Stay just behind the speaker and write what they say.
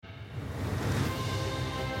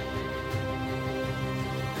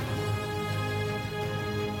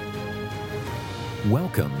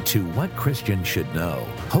Welcome to What Christians Should Know,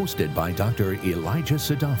 hosted by Dr. Elijah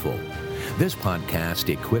Sadafel. This podcast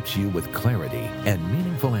equips you with clarity and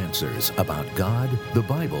meaningful answers about God, the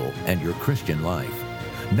Bible, and your Christian life.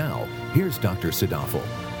 Now, here's Dr. Sadafel.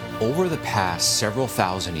 Over the past several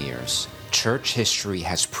thousand years, church history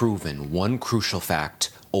has proven one crucial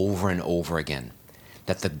fact over and over again,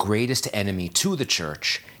 that the greatest enemy to the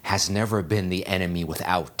church has never been the enemy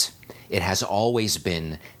without. It has always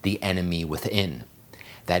been the enemy within.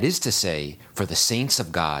 That is to say, for the saints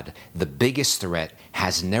of God, the biggest threat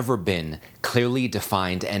has never been clearly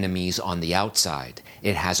defined enemies on the outside.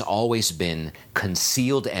 It has always been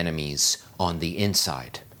concealed enemies on the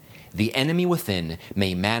inside. The enemy within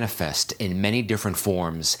may manifest in many different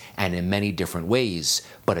forms and in many different ways,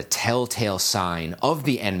 but a telltale sign of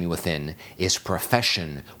the enemy within is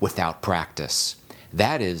profession without practice.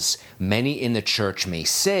 That is, many in the church may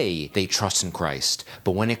say they trust in Christ,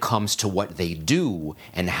 but when it comes to what they do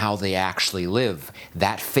and how they actually live,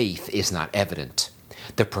 that faith is not evident.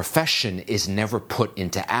 The profession is never put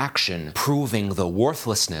into action, proving the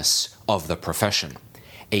worthlessness of the profession.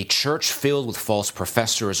 A church filled with false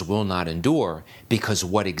professors will not endure because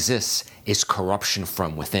what exists is corruption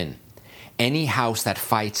from within. Any house that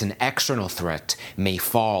fights an external threat may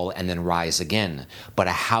fall and then rise again, but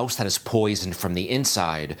a house that is poisoned from the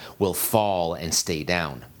inside will fall and stay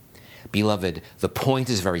down. Beloved, the point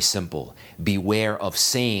is very simple. Beware of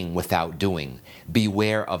saying without doing.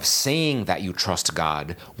 Beware of saying that you trust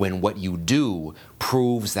God when what you do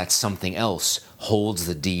proves that something else holds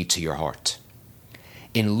the deed to your heart.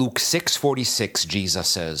 In Luke 6:46, Jesus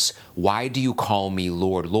says, "Why do you call me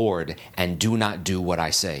Lord, Lord, and do not do what I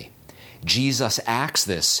say?" Jesus asks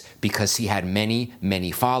this because he had many,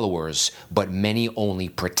 many followers, but many only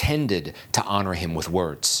pretended to honor him with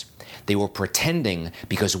words. They were pretending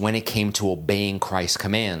because when it came to obeying Christ's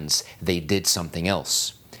commands, they did something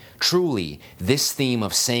else. Truly, this theme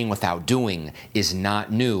of saying without doing is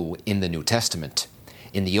not new in the New Testament.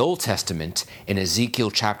 In the Old Testament, in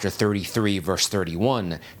Ezekiel chapter 33, verse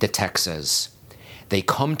 31, the text says, "They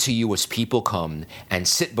come to you as people come, and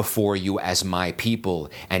sit before you as my people,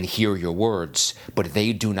 and hear your words, but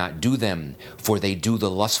they do not do them, for they do the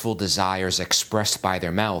lustful desires expressed by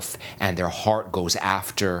their mouth, and their heart goes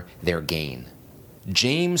after their gain."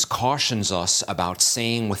 James cautions us about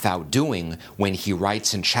saying without doing when he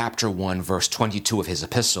writes in chapter 1, verse 22 of his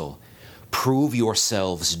epistle, "Prove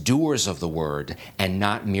yourselves doers of the word, and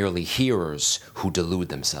not merely hearers who delude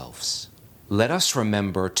themselves." Let us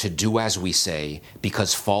remember to do as we say,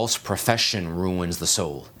 because false profession ruins the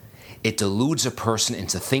soul. It deludes a person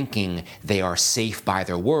into thinking they are safe by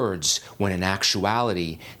their words, when in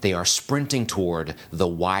actuality they are sprinting toward the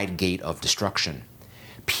wide gate of destruction.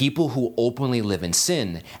 People who openly live in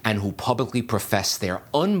sin and who publicly profess their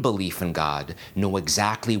unbelief in God know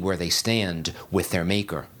exactly where they stand with their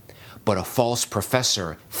Maker. But a false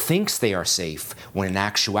professor thinks they are safe when in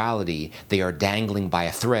actuality they are dangling by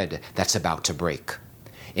a thread that's about to break.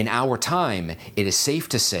 In our time, it is safe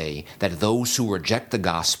to say that those who reject the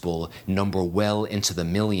gospel number well into the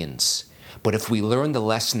millions. But if we learn the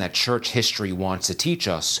lesson that church history wants to teach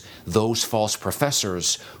us, those false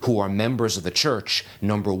professors who are members of the church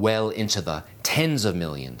number well into the tens of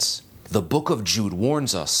millions. The book of Jude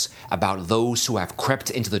warns us about those who have crept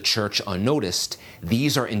into the church unnoticed.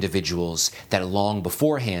 These are individuals that long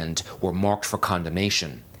beforehand were marked for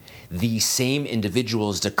condemnation. These same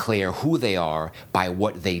individuals declare who they are by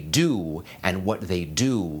what they do, and what they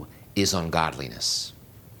do is ungodliness.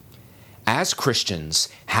 As Christians,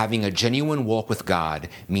 having a genuine walk with God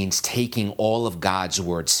means taking all of God's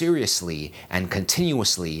word seriously and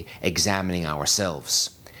continuously examining ourselves.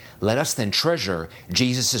 Let us then treasure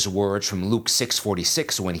Jesus' words from Luke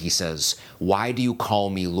 6:46 when he says, "Why do you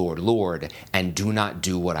call me Lord, Lord, and do not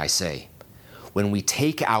do what I say?" When we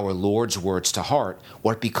take our Lord's words to heart,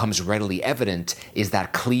 what becomes readily evident is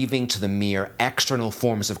that cleaving to the mere external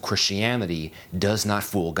forms of Christianity does not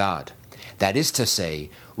fool God. That is to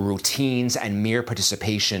say, routines and mere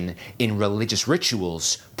participation in religious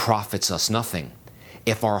rituals profits us nothing.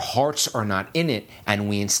 If our hearts are not in it and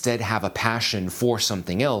we instead have a passion for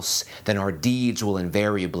something else, then our deeds will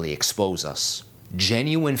invariably expose us.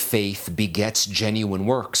 Genuine faith begets genuine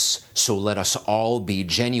works, so let us all be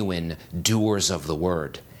genuine doers of the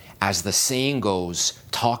word. As the saying goes,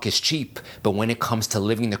 talk is cheap, but when it comes to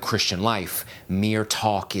living the Christian life, mere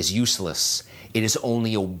talk is useless. It is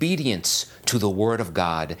only obedience to the word of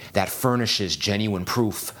God that furnishes genuine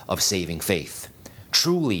proof of saving faith.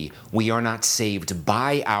 Truly, we are not saved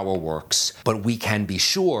by our works, but we can be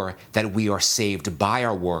sure that we are saved by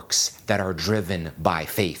our works that are driven by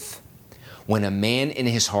faith. When a man in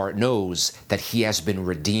his heart knows that he has been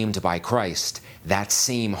redeemed by Christ, that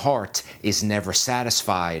same heart is never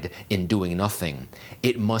satisfied in doing nothing.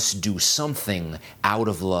 It must do something out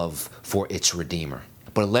of love for its Redeemer.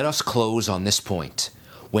 But let us close on this point.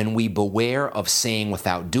 When we beware of saying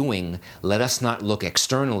without doing, let us not look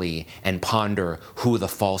externally and ponder who the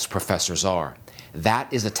false professors are.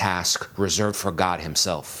 That is a task reserved for God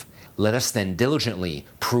Himself. Let us then diligently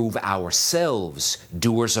prove ourselves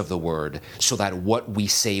doers of the word, so that what we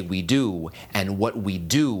say we do, and what we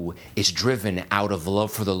do is driven out of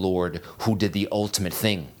love for the Lord, who did the ultimate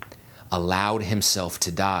thing, allowed Himself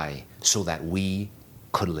to die so that we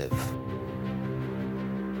could live.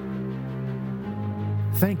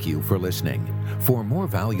 Thank you for listening. For more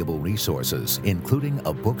valuable resources, including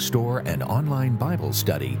a bookstore and online Bible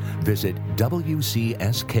study, visit wcsk.org.